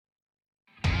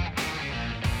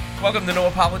Welcome to No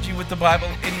Apology with the Bible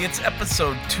Idiots,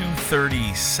 episode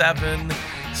 237.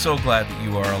 So glad that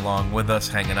you are along with us,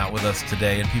 hanging out with us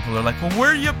today. And people are like, well,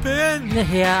 where you been?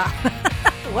 Yeah.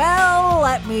 Well,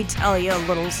 let me tell you a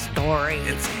little story.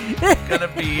 It's going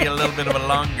to be a little bit of a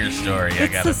longer story, I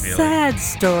got a feeling. It's a sad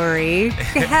story.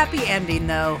 Happy ending,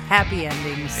 though. Happy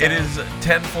ending. So. It is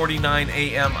 10:49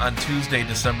 a.m. on Tuesday,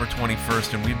 December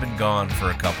 21st, and we've been gone for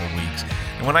a couple weeks.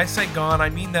 And when I say gone, I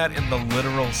mean that in the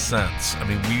literal sense. I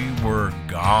mean, we were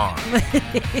gone.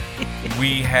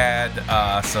 We had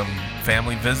some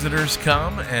family visitors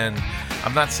come, and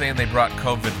I'm not saying they brought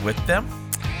COVID with them,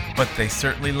 but they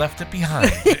certainly left it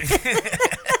behind.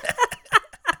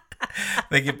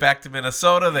 They get back to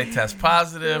Minnesota, they test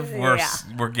positive,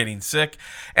 we're getting sick.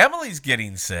 Emily's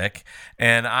getting sick,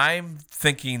 and I'm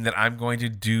thinking that I'm going to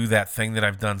do that thing that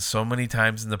I've done so many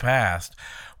times in the past,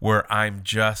 where I'm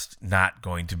just not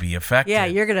going to be affected. Yeah,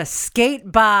 you're going to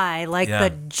skate by like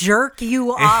the jerk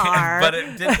you are. But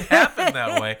it didn't happen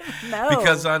that way. No.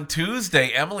 Because on Tuesday,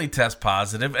 Emily tested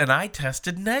positive, and I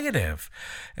tested negative.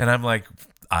 And I'm like,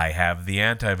 I have the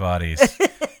antibodies.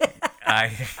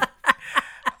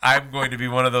 I'm going to be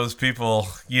one of those people,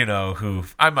 you know, who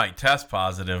I might test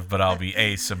positive, but I'll be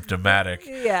asymptomatic.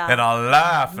 Yeah. And I'll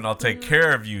laugh and I'll take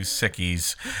care of you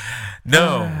sickies.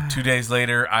 No, 2 days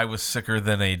later, I was sicker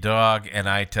than a dog and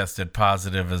I tested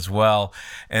positive as well.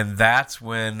 And that's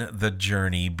when the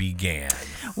journey began.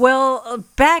 Well,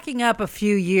 backing up a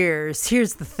few years,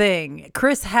 here's the thing.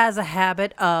 Chris has a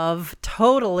habit of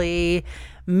totally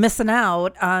missing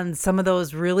out on some of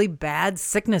those really bad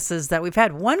sicknesses that we've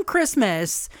had. One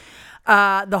Christmas,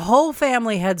 the whole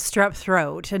family had strep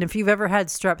throat. And if you've ever had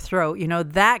strep throat, you know,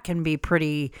 that can be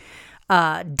pretty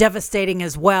devastating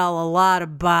as well. A lot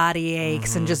of body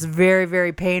aches and just very,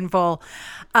 very painful.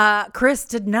 Chris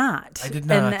did not. I did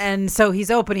not. And so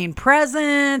he's opening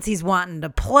presents. He's wanting to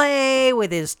play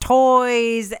with his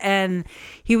toys. And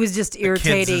he was just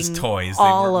irritating kids' toys.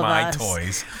 all they weren't of my us.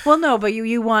 toys. Well, no, but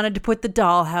you wanted to put the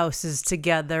doll houses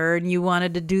together. And you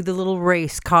wanted to do the little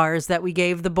race cars that we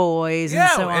gave the boys and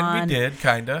so on. Yeah, and we did,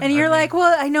 kind of. And you're like,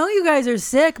 well, I know you guys are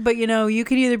sick, but, you know, you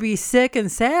could either be sick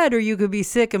and sad or you could be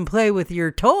sick and play with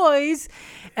your toys.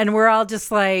 And we're all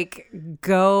just like,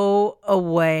 go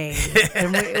away.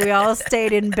 And we all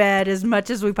stayed in bed as much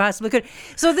as we possibly could.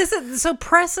 So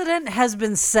precedent has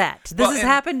been set. This has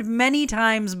happened many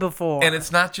times before. And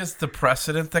it's not just the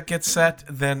precedent that gets set,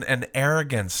 then an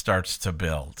arrogance starts to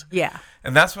build. Yeah.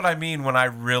 And that's what I mean when I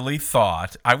really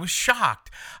thought, I was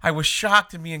shocked. I was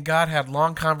shocked, and me and God had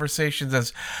long conversations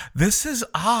as, this is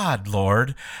odd,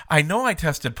 Lord. I know I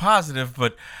tested positive,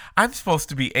 but I'm supposed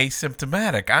to be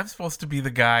asymptomatic. I'm supposed to be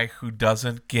the guy who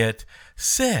doesn't get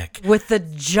sick. With the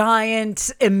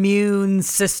giant immune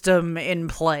system in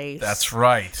place. That's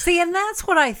right. See, and that's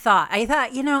what I thought. I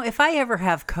thought, you know, if I ever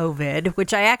have COVID,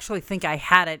 which I actually think I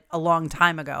had it a long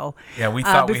time ago. Yeah, we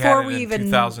thought we had it in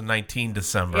 2019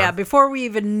 December. Yeah, before we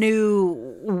even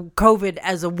knew COVID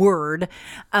as a word,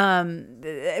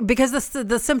 because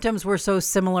the symptoms were so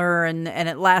similar and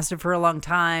it lasted for a long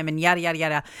time and yada, yada,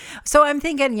 yada. So I'm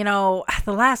thinking, you know,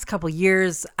 the last couple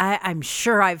years, I'm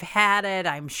sure I've had it.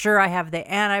 I'm sure I have the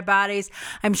antibodies.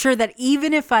 I'm sure that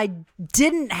even if I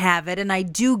didn't have it and I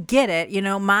do get it, you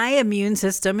know, my immune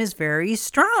system is very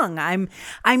strong.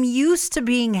 I'm used to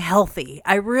being healthy.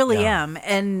 I really am.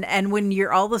 And when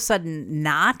you're all of a sudden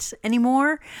not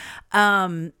anymore,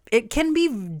 it can be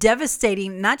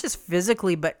devastating, not just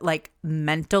physically, but like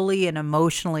mentally and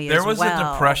emotionally as well. There was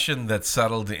a depression that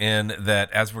settled in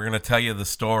that, as we're going to tell you the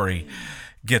story,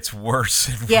 gets worse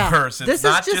and worse. It's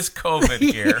not just COVID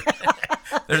here.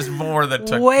 There's more that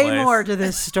took place. Way more to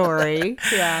this story.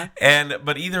 Yeah.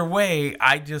 But either way,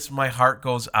 my heart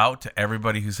goes out to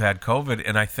everybody who's had COVID.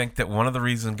 And I think that one of the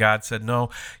reasons God said, no,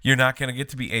 you're not going to get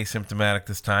to be asymptomatic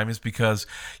this time is because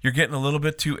you're getting a little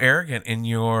bit too arrogant in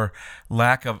your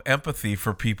lack of empathy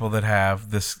for people that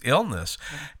have this illness.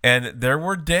 And there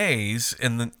were days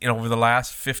over the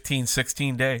last 15,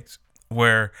 16 days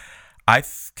where I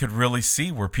could really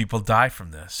see where people die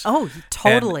from this. Oh,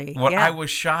 totally. And what I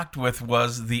was shocked with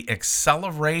was the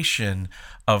acceleration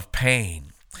of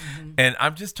pain. Mm-hmm. And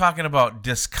I'm just talking about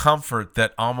discomfort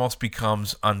that almost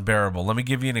becomes unbearable. Let me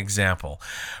give you an example.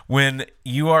 When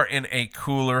you are in a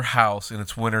cooler house and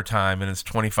it's wintertime and it's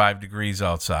 25 degrees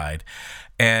outside,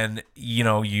 and, you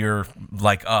know, you're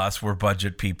like us, we're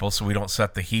budget people, so we don't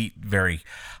set the heat very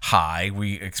high.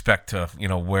 We expect to, you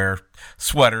know, wear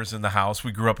sweaters in the house.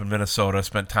 We grew up in Minnesota,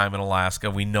 spent time in Alaska.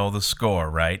 We know the score,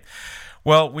 right?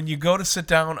 Well, when you go to sit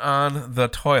down on the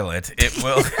toilet, it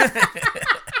will...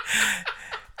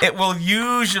 it will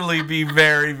usually be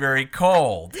very, very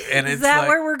cold. And Is it's that like,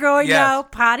 where we're going yes. now?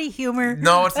 Potty humor?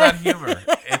 No, it's not humor.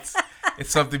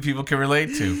 It's something people can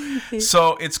relate to.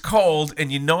 So it's cold,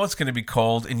 and you know it's going to be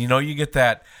cold, and you know you get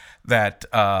that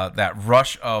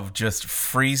rush of just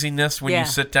freeziness when you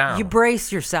sit down. You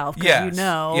brace yourself because you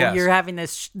know you're having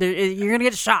this. You're going to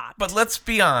get shot. But let's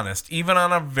be honest. Even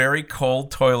on a very cold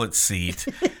toilet seat,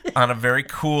 on a very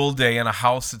cool day in a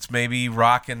house that's maybe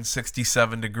rocking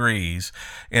 67 degrees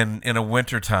in a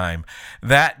wintertime,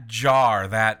 that jar,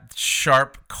 that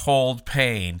sharp cold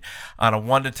pain on a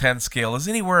 1 to 10 scale is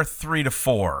anywhere 3 to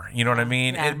 4. You know what I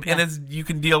mean? And you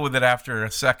can deal with it after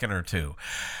a second or two.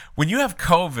 When you have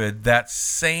COVID, that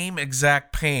same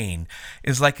exact pain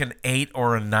is like an 8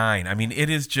 or a 9. I mean, it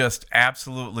is just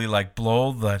absolutely like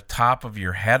blow the top of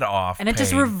your head off. And it pain.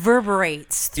 just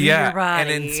reverberates through your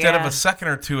body. And instead of a second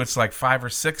or two, it's like 5 or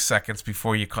 6 seconds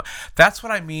before you call. That's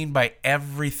what I mean by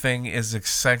everything is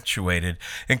accentuated,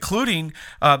 including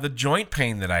the joint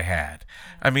pain that I had.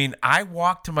 I mean, I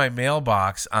walked to my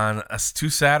mailbox on 2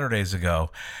 Saturdays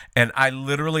ago, and I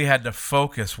literally had to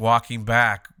focus walking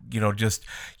back. Just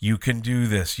you can do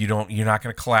this. You're not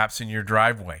going to collapse in your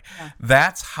driveway. Yeah.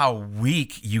 That's how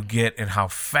weak you get and how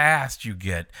fast you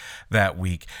get that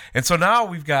week. And so now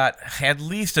we've got at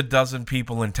least a dozen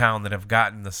people in town that have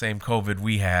gotten the same COVID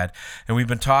we had, and we've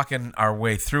been talking our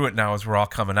way through it now as we're all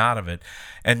coming out of it.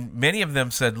 And many of them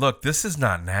said, "Look, this is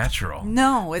not natural.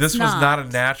 No, it's not. This was not a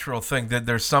natural thing. That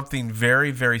there's something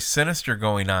very, very sinister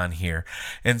going on here."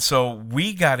 And so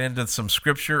we got into some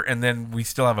scripture, and then we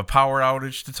still have a power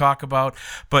outage to talk about,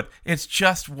 but it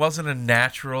just wasn't a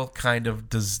natural kind of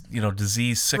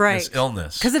disease, sickness,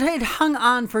 illness, because it had hung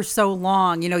on for so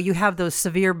long. You have those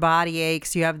severe body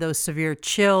aches, you have those severe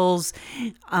chills,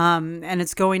 and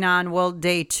it's going on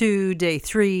day 2, day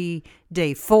 3,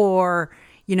 day 4.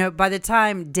 By the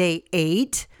time day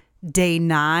 8, day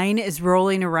 9 is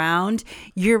rolling around,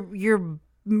 your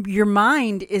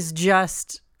mind is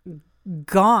just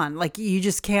gone. Like you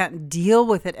just can't deal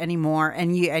with it anymore,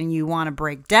 and you want to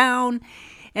break down,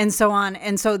 and so on.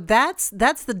 And so that's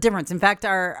the difference. In fact,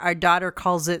 our daughter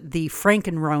calls it the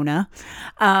Frankenrona,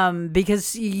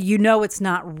 because it's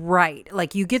not right.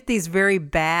 Like you get these very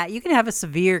bad. You can have a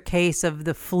severe case of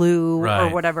the flu or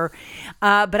whatever,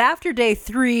 but after day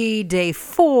 3, day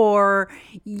 4,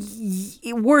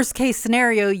 worst case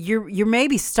scenario, you're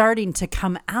maybe starting to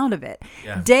come out of it.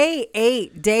 Yeah. Day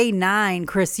 8, day 9,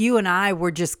 Chris, you and I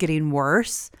were just getting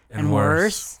worse and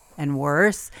worse and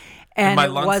worse. And my it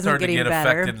lungs wasn't started to getting get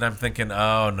better. affected, and I'm thinking,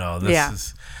 oh no, this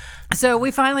is. So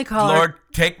we finally called. Lord,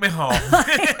 take me home.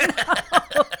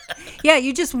 Yeah,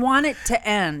 you just want it to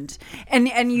end,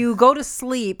 and you go to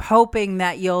sleep hoping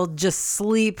that you'll just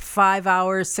sleep 5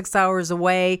 hours, 6 hours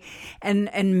away,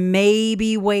 and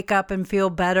maybe wake up and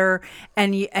feel better,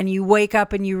 and you wake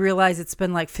up and you realize it's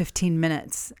been like 15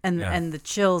 minutes, and the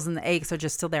chills and the aches are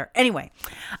just still there. Anyway,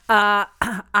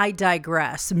 I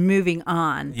digress. Moving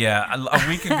on. Yeah, a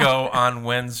week ago on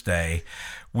Wednesday,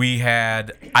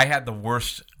 I had the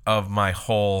worst of my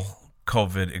whole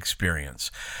COVID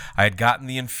experience. I had gotten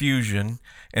the infusion,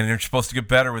 and they're supposed to get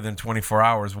better within 24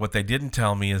 hours. What they didn't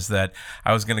tell me is that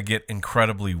I was going to get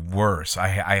incredibly worse.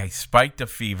 I spiked a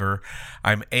fever.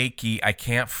 I'm achy. I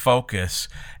can't focus.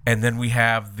 And then we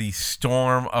have the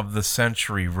storm of the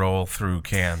century roll through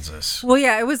Kansas. Well,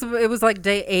 yeah, it was like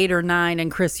day 8 or 9, and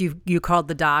Chris, you called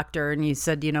the doctor and you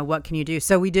said, what can you do?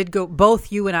 So we did go. Both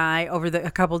you and I over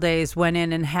a couple days went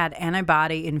in and had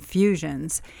antibody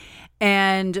infusions.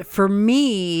 And for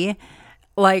me,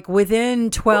 like within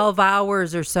 12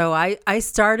 hours or so, I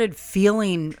started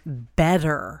feeling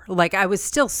better. Like I was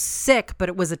still sick, but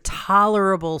it was a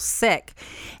tolerable sick.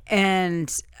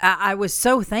 And I was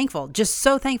so thankful, just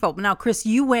so thankful. Now, Chris,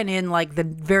 you went in like the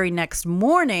very next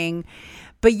morning,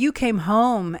 but you came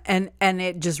home and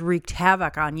it just wreaked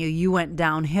havoc on you. You went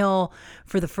downhill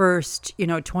for the first,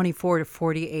 24 to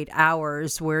 48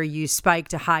 hours, where you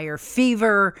spiked a higher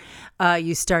fever.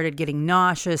 You started getting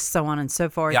nauseous, so on and so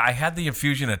forth. Yeah, I had the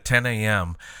infusion at 10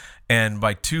 a.m. and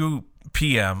by 2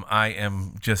 p.m. I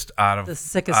am just out of the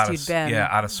sickest you'd been. Yeah,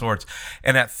 out of sorts.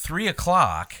 And at 3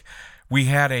 o'clock, we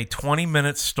had a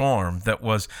 20-minute storm that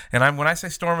was, and when I say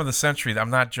storm of the century, I'm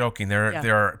not joking.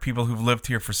 There are people who've lived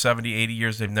here for 70, 80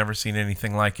 years. They've never seen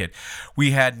anything like it.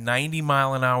 We had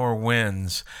 90-mile-an-hour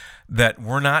winds that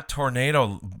were not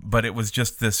tornado, but it was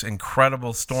just this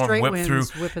incredible storm whipping through.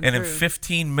 In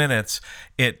 15 minutes,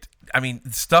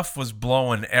 stuff was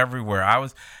blowing everywhere.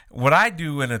 what I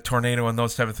do in a tornado and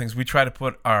those type of things, we try to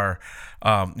put our,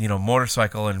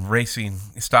 motorcycle and racing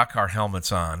stock car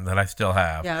helmets on that I still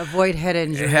have. Yeah, avoid head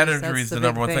injuries. Head injury is the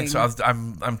number one thing. So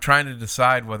I'm trying to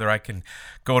decide whether I can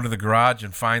go to the garage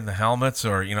and find the helmets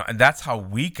or, and that's how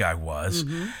weak I was.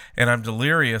 Mm-hmm. And I'm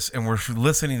delirious and we're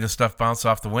listening to stuff bounce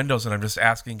off the windows and I'm just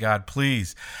asking God,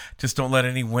 please, just don't let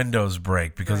any windows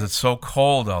break because it's so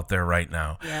cold out there right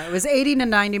now. Yeah, it was 80 to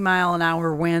 90 mile an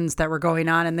hour winds that were going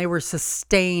on and they were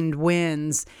sustained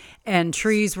winds and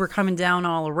trees were coming down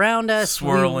all around us.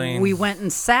 Swirling. We went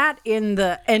and sat in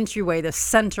the entryway, the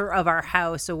center of our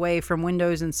house, away from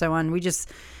windows and so on. We just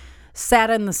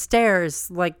sat on the stairs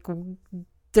like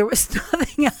there was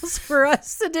nothing else for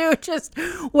us to do, just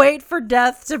wait for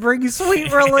death to bring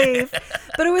sweet relief.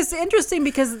 But it was interesting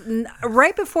because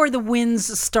right before the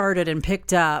winds started and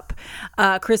picked up,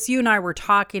 Chris, you and I were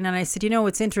talking, and I said,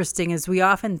 what's interesting is we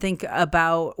often think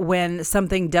about when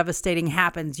something devastating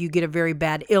happens, you get a very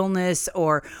bad illness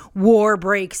or war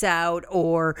breaks out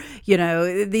or,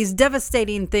 these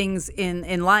devastating things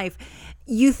in life.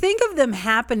 You think of them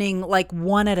happening like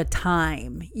one at a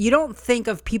time. You don't think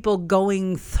of people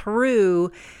going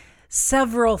through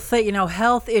several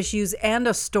health issues and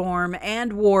a storm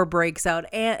and war breaks out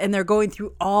and they're going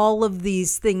through all of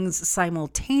these things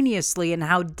simultaneously and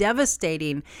how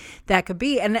devastating that could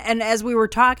be. And as we were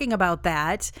talking about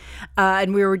that,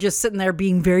 and we were just sitting there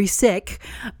being very sick,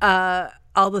 all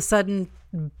of a sudden,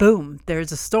 boom,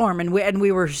 there's a storm. And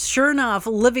we were sure enough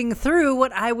living through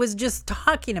what I was just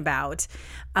talking about,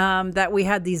 that we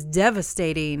had these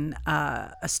devastating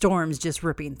storms just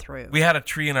ripping through. We had a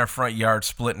tree in our front yard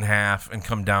split in half and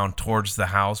come down towards the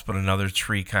house, but another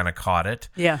tree kind of caught it.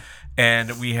 Yeah.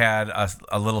 And we had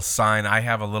a little sign. I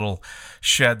have a little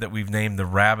shed that we've named the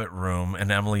Rabbit Room,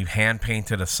 and Emily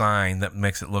hand-painted a sign that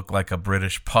makes it look like a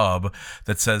British pub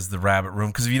that says the Rabbit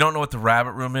Room. Because if you don't know what the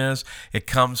Rabbit Room is, it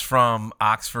comes from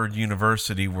Oxford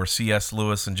University, where C.S.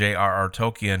 Lewis and J.R.R.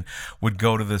 Tolkien would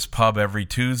go to this pub every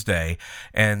Tuesday.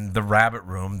 And the Rabbit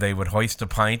Room, they would hoist a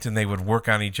pint and they would work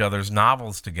on each other's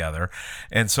novels together.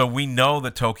 And so we know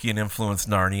that Tolkien influenced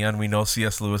Narnia, and we know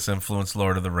C.S. Lewis influenced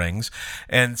Lord of the Rings.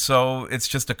 And so it's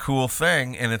just a cool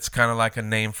thing, and it's kind of like a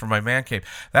name for my man cave.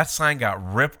 That sign got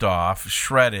ripped off,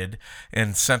 shredded,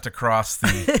 and sent across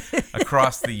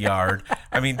the yard.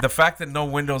 I mean, the fact that no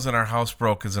windows in our house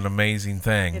broke is an amazing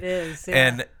thing. It is, yeah.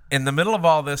 And in the middle of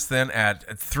all this, then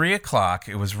at 3 o'clock,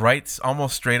 it was right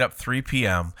almost straight up 3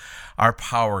 p.m., our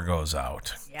power goes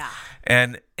out. Yeah.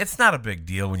 And it's not a big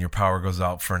deal when your power goes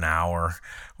out for an hour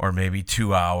or maybe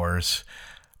 2 hours.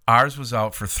 Ours was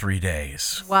out for 3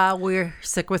 days. While we're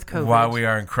sick with COVID. While we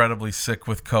are incredibly sick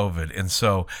with COVID. And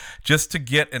so just to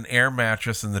get an air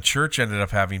mattress, and the church ended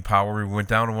up having power. We went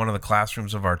down to one of the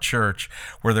classrooms of our church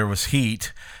where there was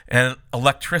heat and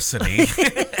electricity.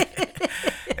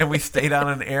 And we stayed on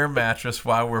an air mattress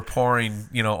while we're pouring,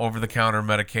 over-the-counter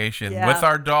medication with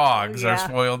our dogs, our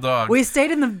spoiled dogs. We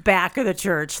stayed in the back of the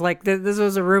church. Like, this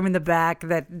was a room in the back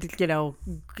that,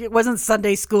 it wasn't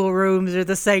Sunday school rooms or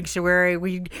the sanctuary.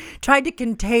 We tried to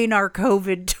contain our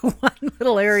COVID to one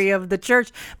little area of the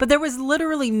church, but there was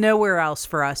literally nowhere else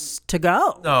for us to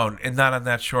go. No, and not on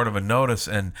that short of a notice.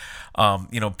 And,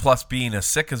 plus being as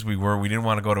sick as we were, we didn't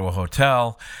want to go to a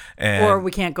hotel. Or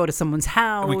we can't go to someone's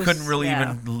house. We couldn't really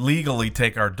even legally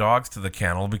take our dogs to the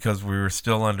kennel because we were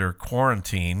still under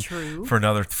quarantine for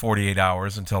another 48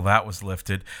 hours until that was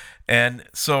lifted. And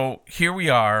so here we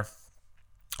are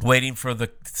waiting for the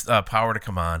power to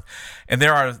come on. And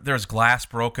there's glass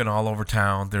broken all over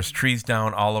town. There's trees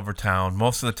down all over town.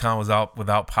 Most of the town was out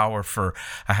without power for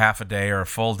a half a day or a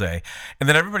full day. And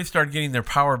then everybody started getting their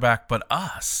power back but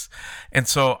us. And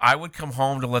so I would come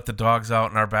home to let the dogs out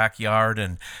in our backyard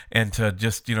and to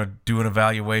just, do an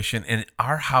evaluation. And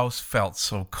our house felt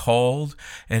so cold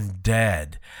and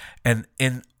dead. And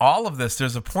in all of this,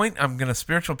 there's a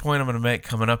spiritual point I'm going to make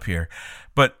coming up here.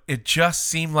 But it just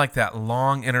seemed like that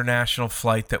long international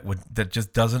flight that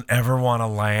just doesn't ever want to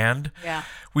land. Yeah.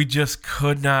 We just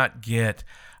could not get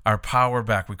our power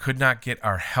back. We could not get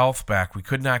our health back. We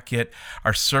could not get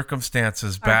our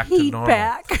circumstances back to normal.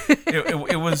 Back.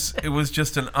 it was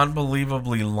just an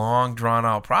unbelievably long, drawn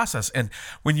out process. And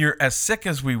when you're as sick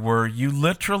as we were, you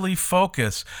literally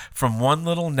focus from one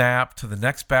little nap to the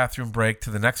next bathroom break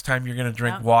to the next time you're going to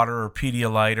drink water or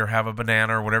Pedialyte or have a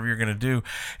banana or whatever you're going to do.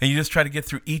 And you just try to get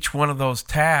through each one of those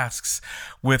tasks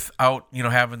without,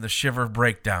 having the shiver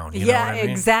breakdown. You know what I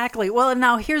mean? Exactly. Well, and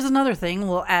now here's another thing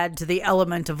we'll add to the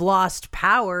element of lost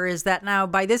power is that now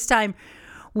by this time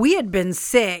we had been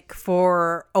sick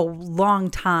for a long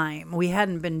time. We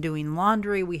hadn't been doing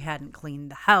laundry. We hadn't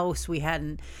cleaned the house. We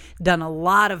hadn't done a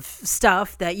lot of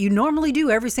stuff that you normally do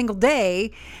every single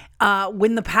day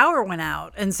when the power went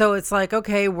out. And so it's like,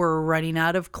 okay, we're running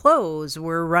out of clothes.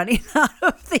 We're running out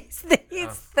of these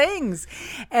things.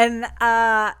 And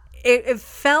it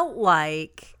felt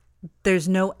like there's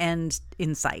no end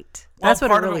in sight. That's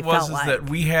what it really felt like. Part of it was that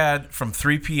we had from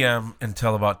 3 p.m.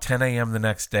 until about 10 a.m. the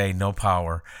next day, no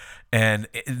power. And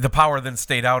the power then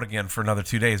stayed out again for another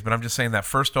 2 days. But I'm just saying that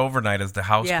first overnight, as the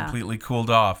house completely cooled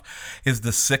off, is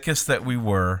the sickest that we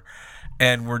were.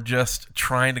 And we're just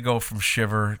trying to go from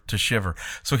shiver to shiver.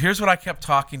 So here's what I kept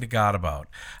talking to God about.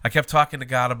 I kept talking to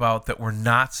God about that we're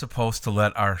not supposed to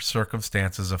let our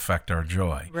circumstances affect our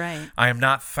joy. Right. I am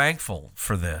not thankful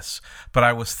for this, but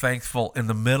I was thankful in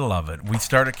the middle of it. We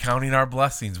started counting our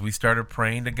blessings. We started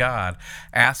praying to God,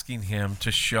 asking Him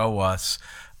to show us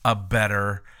a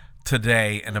better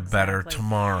today and a better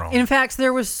tomorrow. In fact,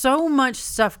 there was so much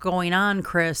stuff going on,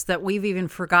 Chris, that we've even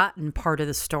forgotten part of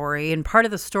the story. And part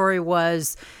of the story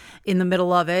was in the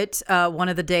middle of it, one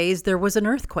of the days, there was an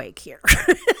earthquake here.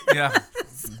 Yeah.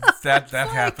 That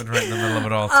happened right in the middle of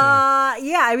it all, too.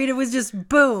 Yeah, I mean, it was just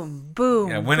boom, boom,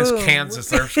 yeah, when boom. is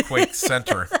Kansas earthquake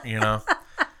center, you know?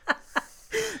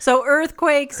 So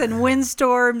earthquakes and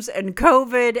windstorms and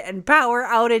COVID and power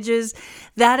outages,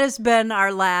 that has been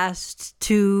our last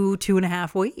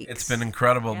 2.5 weeks. It's been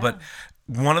incredible. Yeah. But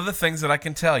one of the things that I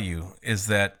can tell you is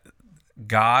that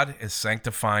God is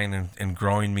sanctifying and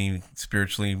growing me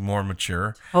spiritually more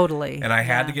mature. Totally. And I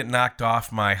had to get knocked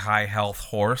off my high health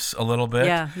horse a little bit.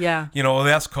 Yeah. You know,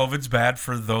 yes, COVID's bad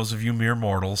for those of you mere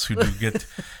mortals who do get,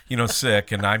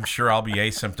 sick. And I'm sure I'll be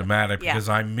asymptomatic because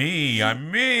I'm me.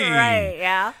 Right,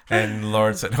 yeah. And the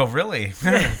Lord said, oh, really?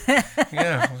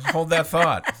 Yeah, hold that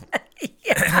thought.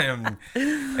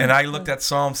 And I looked at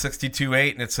Psalm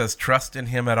 62:8, and it says, trust in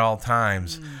Him at all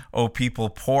times. O people,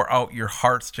 pour out your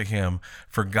hearts to Him,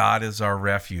 for God is our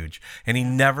refuge. And He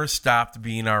never stopped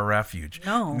being our refuge.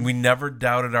 No. We never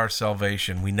doubted our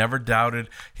salvation. We never doubted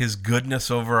His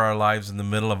goodness over our lives in the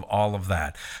middle of all of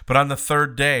that. But on the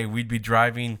third day, we'd be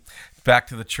driving back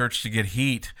to the church to get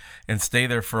heat and stay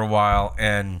there for a while,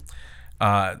 and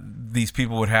these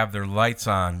people would have their lights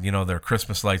on, their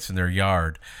Christmas lights in their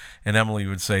yard. And Emily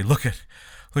would say, look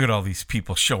at all these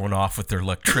people showing off with their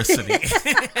electricity.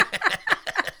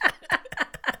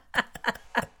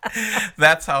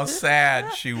 That's how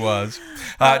sad she was.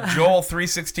 Joel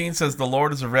 3:16 says, the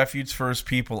Lord is a refuge for His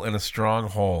people and a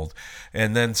stronghold.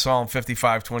 And then Psalm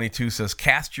 55:22 says,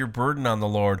 cast your burden on the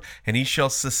Lord, and He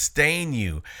shall sustain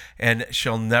you, and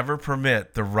shall never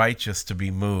permit the righteous to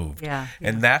be moved. Yeah.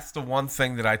 And that's the one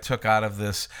thing that I took out of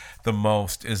this the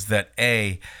most, is that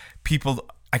people,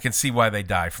 I can see why they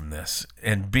die from this.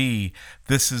 And B,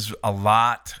 this is a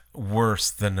lot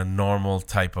worse than a normal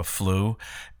type of flu.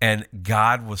 And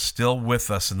God was still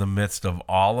with us in the midst of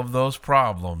all of those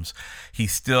problems. He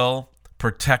still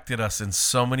protected us in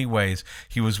so many ways.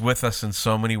 He was with us in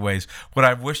so many ways. Would I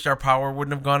have wished our power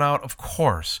wouldn't have gone out? Of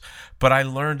course. But I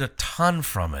learned a ton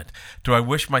from it. Do I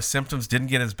wish my symptoms didn't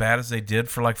get as bad as they did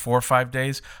for like 4 or 5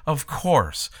 days? Of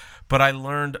course. But I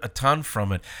learned a ton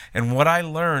from it. And what I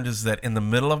learned is that in the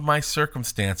middle of my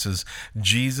circumstances,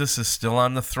 Jesus is still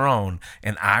on the throne,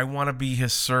 and I want to be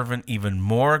His servant, even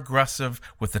more aggressive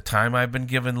with the time I've been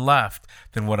given left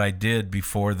than what I did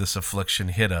before this affliction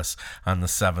hit us on the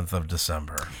 7th of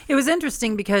December. It was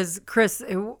interesting because, Chris,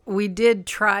 we did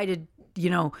try to,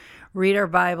 read our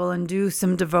Bible and do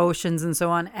some devotions and so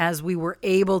on as we were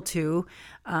able to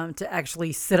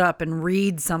actually sit up and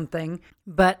read something.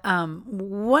 But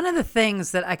one of the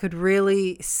things that I could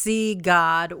really see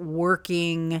God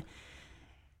working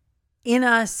in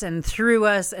us and through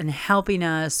us and helping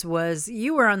us was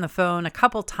you were on the phone a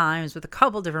couple times with a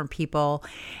couple different people.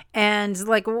 And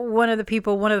like one of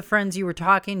the friends you were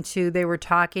talking to, they were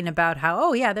talking about how,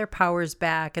 oh yeah, their power's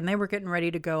back, and they were getting ready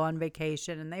to go on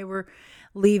vacation, and they were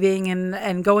leaving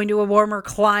and going to a warmer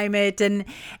climate. And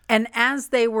as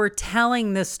they were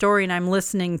telling this story, and I'm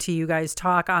listening to you guys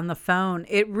talk on the phone,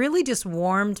 it really just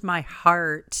warmed my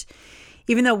heart.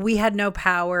 Even though we had no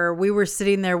power, we were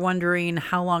sitting there wondering,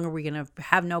 how long are we going to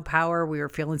have no power? We were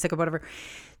feeling sick or whatever.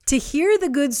 To hear the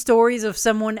good stories of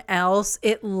someone else,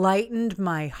 it lightened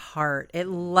my heart. It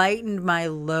lightened my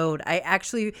load. I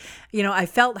actually, I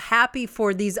felt happy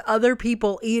for these other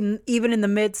people, even in the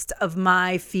midst of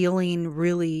my feeling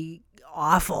really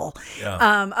awful.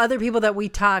 Yeah. Other people that we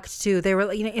talked to, they were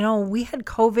like, we had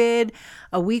COVID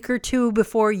a week or two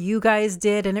before you guys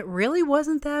did, and it really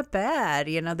wasn't that bad.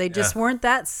 They just weren't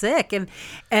that sick.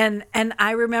 And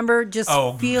I remember just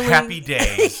feeling happy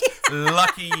days.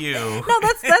 Lucky you. No,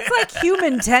 that's like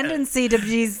human tendency to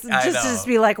just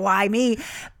be like, why me?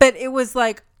 But it was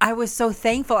like, I was so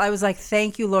thankful. I was like,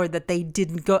 thank you, Lord, that they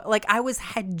didn't go. Like, I was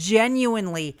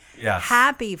genuinely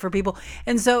happy for people.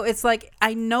 And so it's like,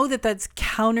 I know that that's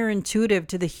counterintuitive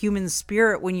to the human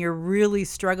spirit when you're really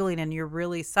struggling and you're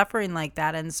really suffering like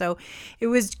that. And so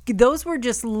those were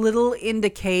just little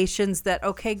indications that,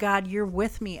 okay, God, you're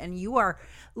with me and you are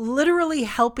literally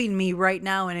helping me right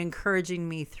now and encouraging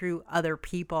me through other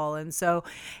people. And so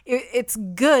it's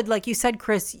good. Like you said,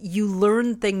 Chris, you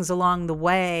learn things along the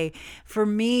way. For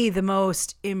me, the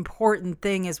most important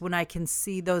thing is when I can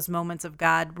see those moments of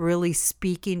God really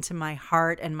speaking to my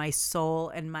heart and my soul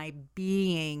and my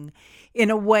being in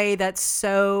a way that's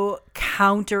so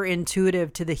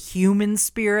counterintuitive to the human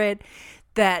spirit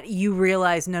that you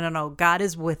realize, no, God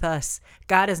is with us.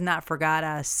 God has not forgot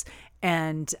us.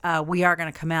 And we are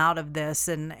going to come out of this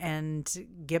and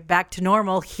get back to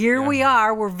normal. Here we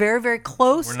are. We're very, very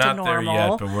close to normal. We're not there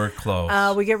yet, but we're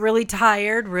close. We get really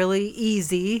tired, really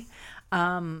easy.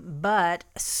 But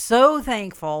so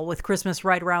thankful with Christmas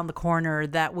right around the corner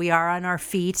that we are on our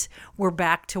feet. We're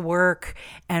back to work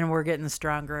and we're getting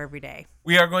stronger every day.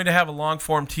 We are going to have a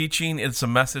long-form teaching. It's a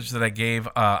message that I gave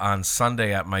on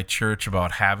Sunday at my church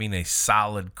about having a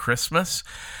solid Christmas.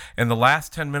 In the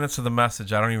last 10 minutes of the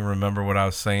message, I don't even remember what I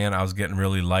was saying. I was getting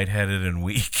really lightheaded and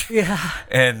weak. Yeah.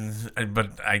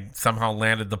 But I somehow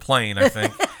landed the plane, I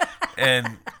think.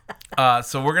 And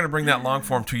so we're going to bring that long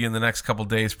form to you in the next couple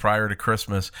days prior to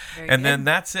Christmas. And then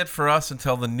that's it for us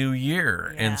until the new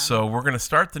year. Yeah. And so we're going to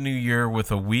start the new year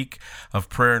with a week of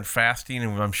prayer and fasting.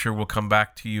 And I'm sure we'll come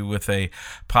back to you with a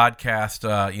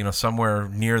podcast, somewhere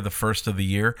near the first of the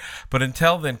year. But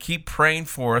until then, keep praying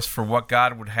for us for what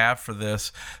God would have for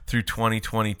this through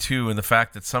 2022. And the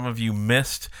fact that some of you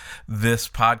missed this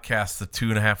podcast, the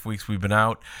 2.5 weeks we've been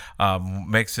out,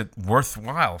 makes it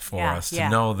worthwhile for us to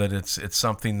know that it's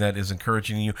something that is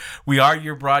encouraging you. We are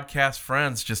your broadcast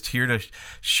friends, just here to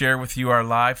share with you our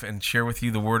life and share with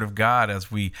you the Word of God as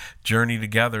we journey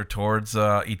together towards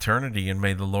eternity, and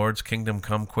may the Lord's kingdom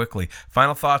come quickly.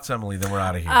 Final thoughts, Emily, then we're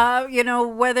out of here.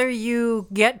 Whether you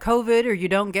get COVID or you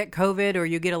don't get COVID, or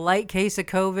you get a light case of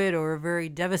COVID or a very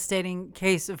devastating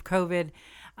case of COVID,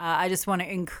 I just want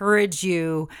to encourage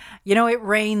you. It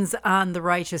rains on the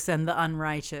righteous and the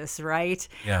unrighteous, right?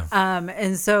 Yeah.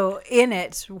 And so in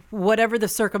it, whatever the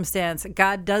circumstance,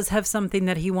 God does have something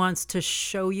that he wants to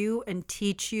show you and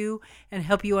teach you and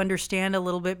help you understand a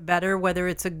little bit better, whether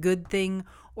it's a good thing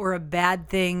or a bad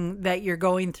thing that you're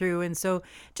going through. And so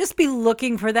just be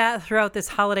looking for that throughout this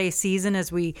holiday season as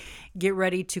we get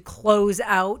ready to close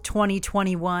out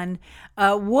 2021.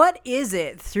 What is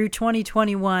it through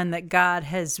 2021 that God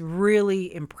has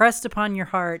really impressed upon your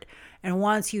heart and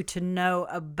wants you to know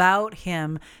about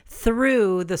him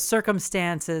through the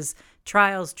circumstances,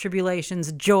 trials,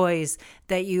 tribulations, joys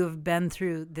that you have been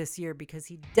through this year? Because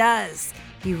he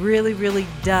really, really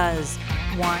does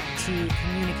want to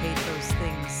communicate those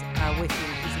things with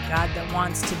you. He's a God that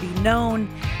wants to be known,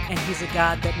 and he's a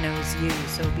God that knows you.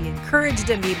 So be encouraged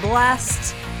and be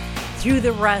blessed through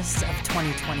the rest of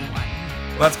 2021.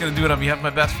 Well, that's going to do it. On behalf of my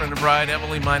best friend and bride,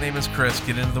 Emily, my name is Chris.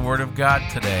 Get into the Word of God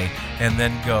today, and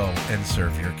then go and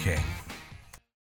serve your King.